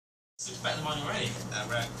It's better than mine already.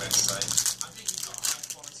 Red side. I think you've got a high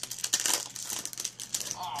quality.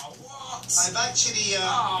 Oh, what? I've actually.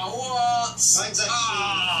 Oh, what? Mine's actually.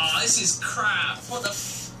 Oh, this is crap. What the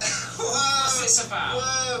Whoa! What's this about?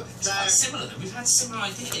 Whoa! It's quite similar though. We've had similar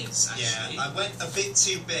ideas, actually. Yeah, I went a bit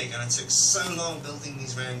too big and I took so long building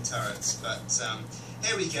these round turrets, but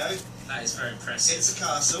here we go. That is very impressive. It's a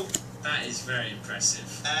castle. That is very impressive.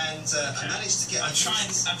 And I managed to get... I'm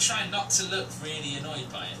trying not to look really annoyed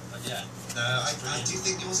by it, but yeah. No, I do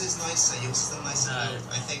think yours is nicer. Yours is the nicer build.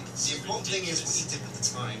 I think the important thing is what you did with the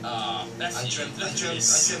time. Oh, I jumped too big.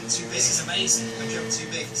 This is amazing. I jumped too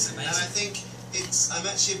big. It's amazing. And I think I'm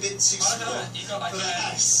actually a bit too small. You got like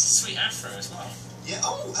a sweet afro as well. Yeah,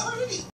 oh, am I really?